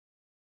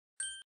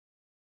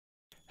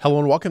Hello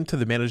and welcome to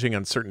the Managing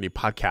Uncertainty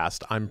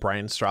podcast. I'm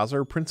Bryan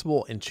Strawser,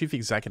 Principal and Chief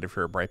Executive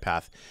here at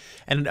Bryghtpath.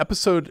 And in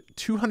episode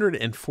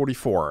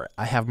 244,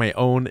 I have my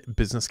own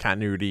business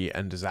continuity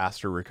and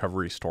disaster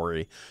recovery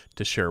story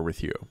to share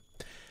with you.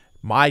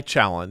 My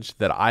challenge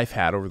that I've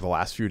had over the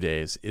last few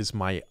days is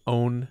my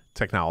own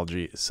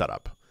technology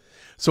setup.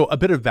 So a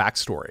bit of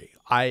backstory.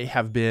 I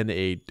have been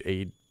a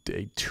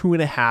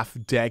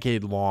 2.5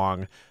 decade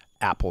long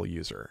Apple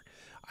user.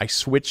 I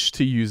switched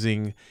to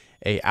using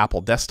a Apple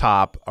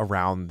desktop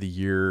around the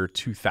year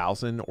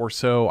 2000 or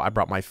so. I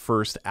brought my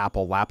first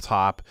Apple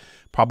laptop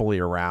probably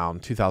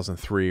around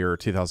 2003 or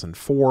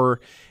 2004.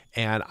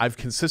 And I've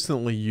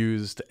consistently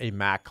used a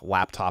Mac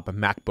laptop, a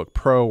MacBook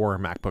Pro or a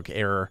MacBook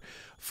Air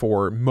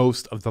for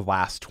most of the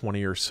last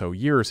 20 or so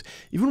years.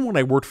 Even when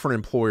I worked for an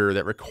employer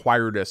that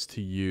required us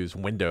to use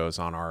Windows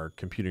on our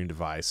computing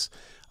device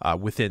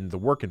within the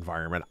work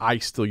environment, I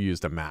still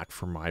used a Mac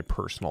for my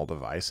personal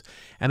device.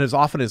 And as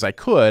often as I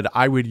could,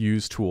 I would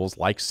use tools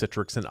like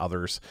Citrix and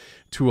others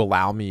to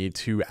allow me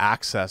to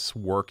access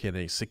work in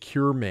a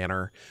secure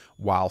manner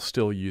while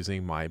still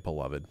using my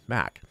beloved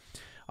Mac.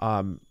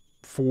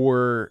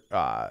 For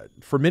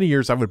many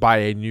years, I would buy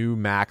a new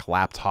Mac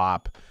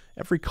laptop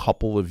every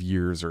couple of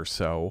years or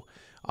so,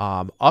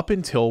 up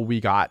until we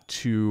got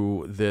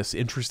to this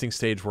interesting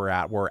stage we're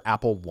at where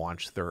Apple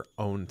launched their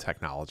own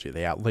technology.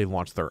 They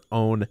launched their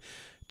own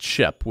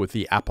chip with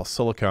the Apple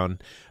Silicon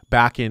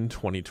back in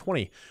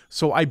 2020.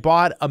 So I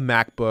bought a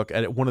MacBook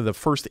at one of the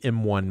first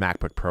M1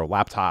 MacBook Pro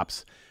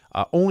laptops,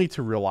 only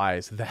to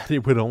realize that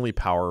it would only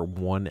power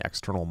one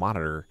external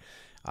monitor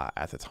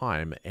at the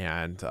time.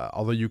 And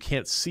although you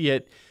can't see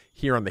it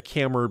here on the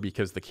camera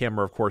because the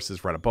camera, of course,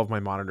 is right above my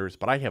monitors,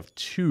 but I have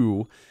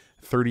two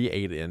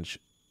 38-inch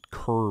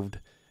curved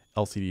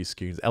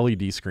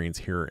LED screens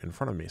here in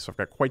front of me. So I've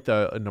got quite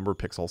a number of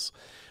pixels.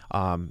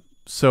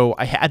 So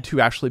I had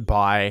to actually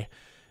buy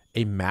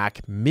a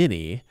Mac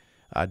Mini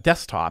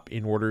desktop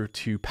in order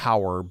to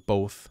power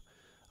both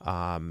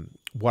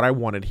what I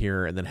wanted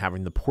here and then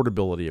having the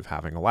portability of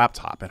having a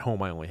laptop. At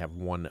home, I only have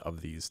one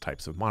of these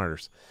types of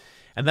monitors.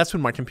 And that's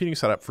been my computing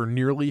setup for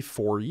nearly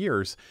 4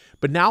 years.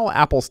 But now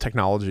Apple's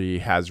technology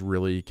has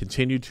really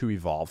continued to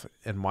evolve.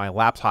 And my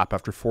laptop,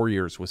 after 4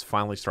 years, was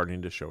finally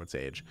starting to show its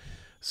age.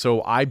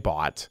 So I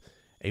bought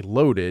a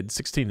loaded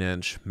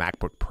 16-inch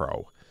MacBook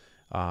Pro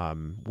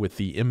with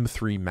the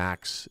M3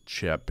 Max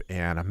chip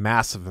and a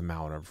massive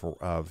amount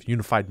of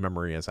unified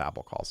memory, as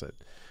Apple calls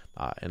it,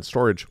 and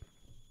storage.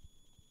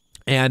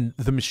 And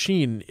the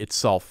machine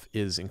itself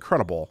is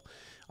incredible.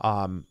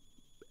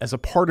 As a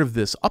part of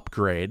this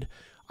upgrade,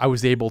 I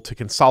was able to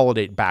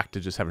consolidate back to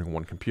just having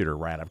one computer,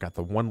 right? I've got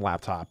the one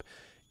laptop.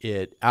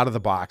 It, out of the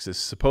box, is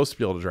supposed to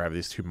be able to drive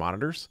these two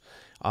monitors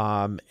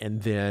and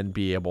then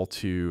be able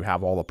to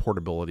have all the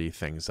portability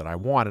things that I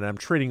want. And I'm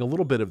trading a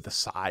little bit of the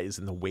size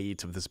and the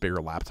weight of this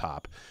bigger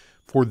laptop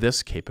for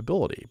this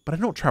capability. But I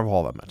don't travel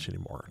all that much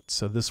anymore.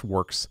 So this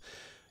works.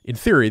 In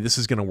theory, this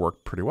is going to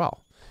work pretty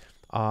well.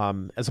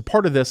 As a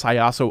part of this, I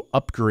also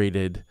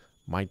upgraded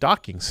my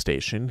docking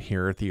station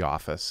here at the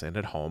office and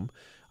at home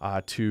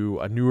to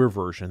a newer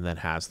version that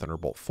has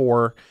Thunderbolt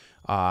 4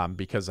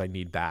 because I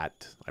need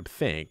that, I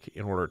think,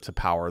 in order to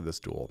power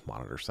this dual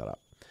monitor setup.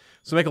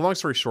 So to make a long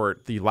story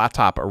short, the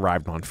laptop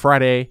arrived on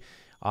Friday.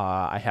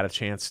 I had a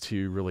chance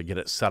to really get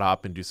it set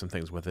up and do some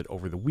things with it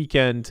over the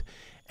weekend.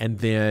 And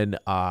then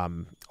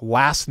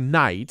last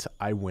night,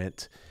 I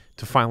went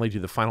to finally do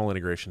the final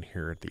integration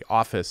here at the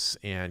office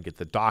and get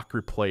the dock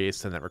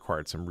replaced, and that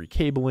required some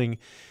recabling.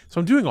 So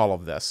I'm doing all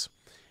of this.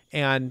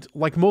 And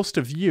like most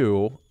of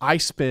you, I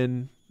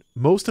spend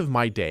most of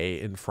my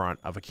day in front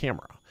of a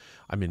camera.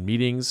 I'm in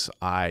meetings.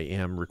 I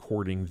am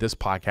recording this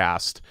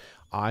podcast.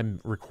 I'm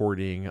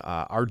recording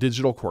our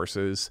digital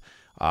courses.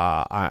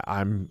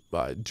 I'm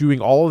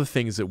doing all of the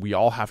things that we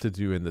all have to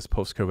do in this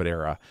post-COVID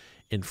era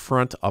in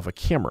front of a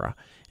camera.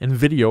 And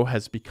video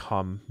has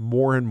become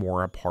more and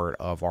more a part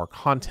of our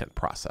content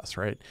process,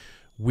 right?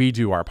 We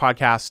do our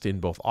podcast in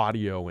both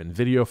audio and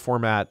video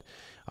format.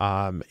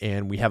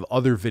 And we have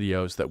other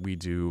videos that we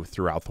do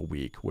throughout the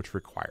week, which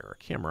require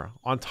a camera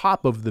on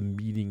top of the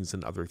meetings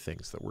and other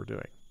things that we're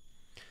doing.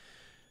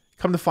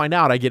 Come to find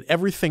out, I get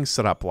everything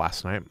set up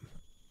last night.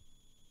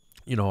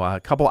 You know, a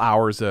couple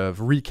hours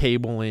of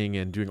recabling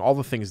and doing all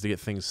the things to get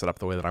things set up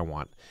the way that I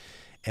want.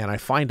 And I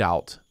find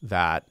out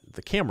that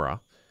the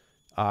camera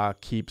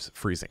keeps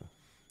freezing.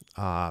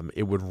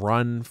 It would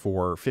run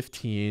for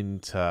 15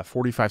 to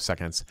 45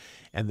 seconds,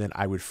 and then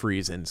I would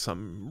freeze in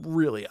some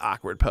really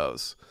awkward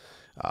pose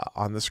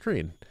on the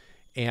screen,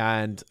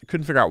 and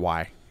couldn't figure out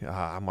why.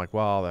 I'm like,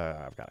 well,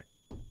 I've got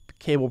a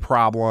cable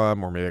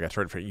problem, or maybe I got to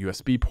try it for a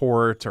USB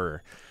port,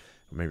 or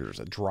maybe there's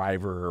a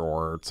driver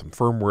or some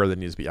firmware that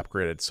needs to be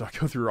upgraded. So I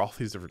go through all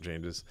these different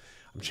changes.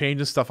 I'm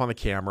changing stuff on the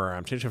camera.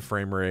 I'm changing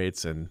frame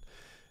rates and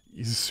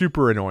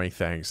super annoying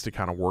things to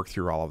kind of work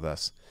through all of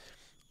this.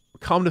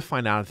 Come to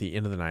find out at the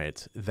end of the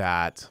night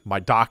that my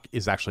dock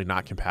is actually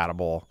not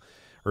compatible,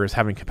 or is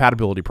having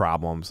compatibility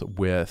problems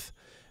with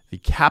the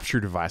capture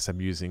device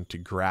I'm using to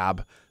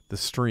grab the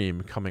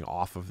stream coming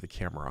off of the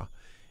camera.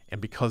 And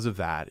because of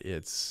that,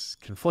 it's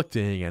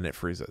conflicting and it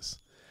freezes.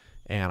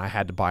 And I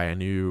had to buy a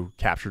new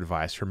capture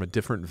device from a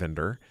different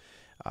vendor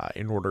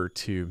in order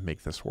to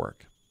make this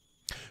work.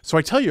 So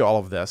I tell you all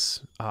of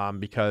this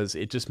because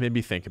it just made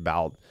me think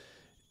about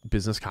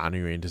business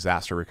continuity and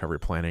disaster recovery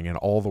planning and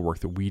all the work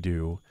that we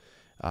do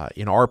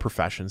in our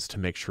professions to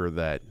make sure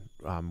that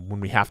when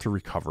we have to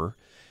recover,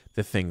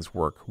 that things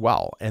work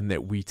well and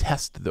that we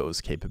test those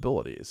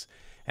capabilities.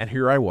 And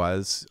here I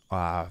was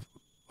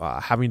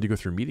having to go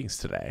through meetings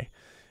today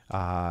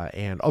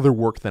and other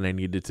work that I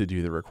needed to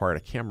do that required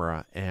a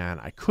camera,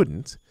 and I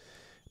couldn't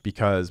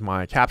because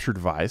my capture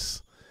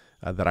device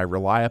that I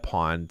rely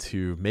upon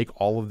to make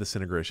all of this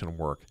integration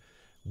work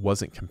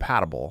wasn't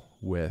compatible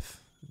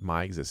with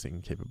my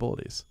existing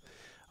capabilities.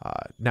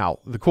 Now,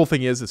 the cool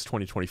thing is it's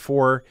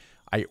 2024.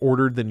 I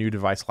ordered the new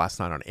device last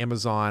night on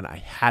Amazon. I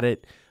had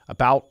it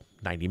about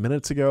 90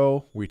 minutes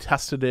ago. We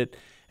tested it,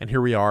 and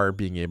here we are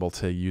being able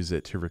to use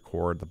it to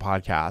record the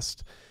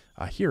podcast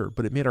here.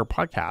 But it made our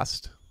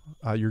podcast,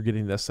 you're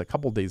getting this a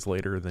couple days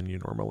later than you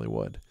normally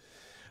would.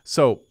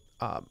 So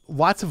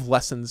lots of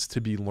lessons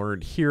to be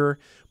learned here,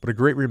 but a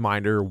great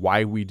reminder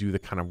why we do the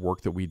kind of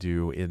work that we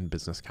do in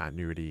business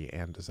continuity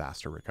and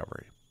disaster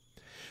recovery.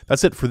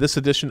 That's it for this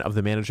edition of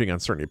the Managing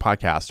Uncertainty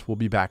podcast. We'll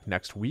be back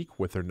next week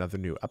with another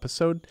new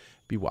episode.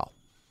 Be well.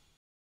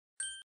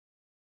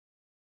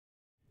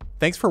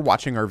 Thanks for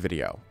watching our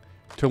video.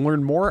 To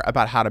learn more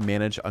about how to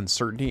manage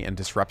uncertainty and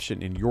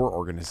disruption in your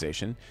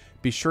organization,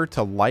 be sure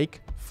to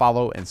like,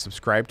 follow, and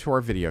subscribe to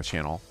our video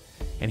channel.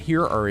 And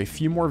here are a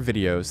few more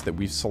videos that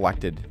we've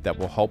selected that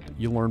will help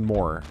you learn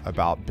more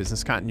about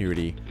business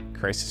continuity,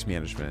 crisis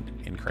management,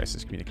 and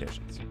crisis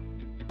communications.